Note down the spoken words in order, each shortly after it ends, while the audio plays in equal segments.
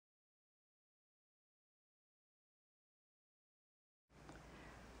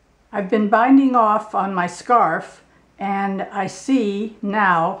I've been binding off on my scarf, and I see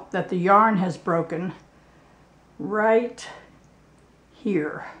now that the yarn has broken right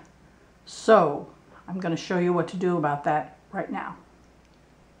here. So I'm going to show you what to do about that right now.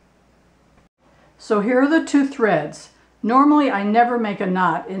 So here are the two threads. Normally I never make a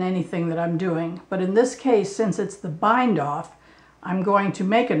knot in anything that I'm doing, but in this case, since it's the bind off, I'm going to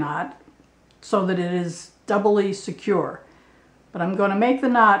make a knot so that it is doubly secure. But I'm going to make the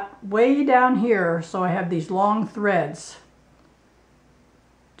knot way down here so I have these long threads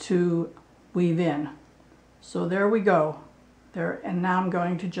to weave in. So there we go. There, and now I'm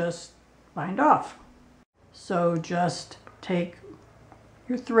going to just bind off. So just take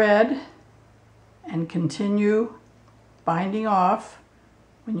your thread and continue binding off.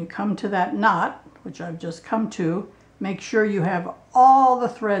 When you come to that knot, which I've just come to, make sure you have all the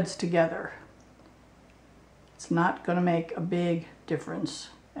threads together. It's not going to make a big difference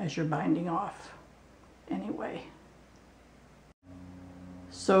as you're binding off anyway.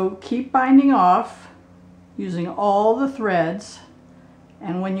 So keep binding off using all the threads,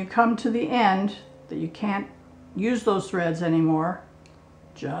 and when you come to the end that you can't use those threads anymore,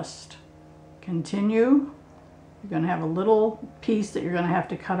 just continue. You're going to have a little piece that you're going to have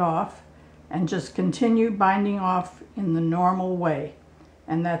to cut off, and just continue binding off in the normal way.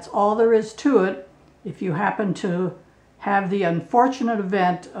 And that's all there is to it if you happen to have the unfortunate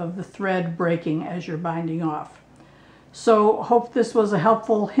event of the thread breaking as you're binding off. So hope this was a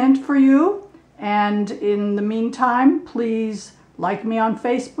helpful hint for you, and in the meantime, please like me on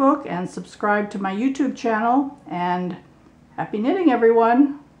Facebook and subscribe to my YouTube channel, and happy knitting,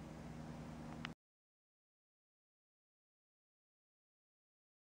 everyone!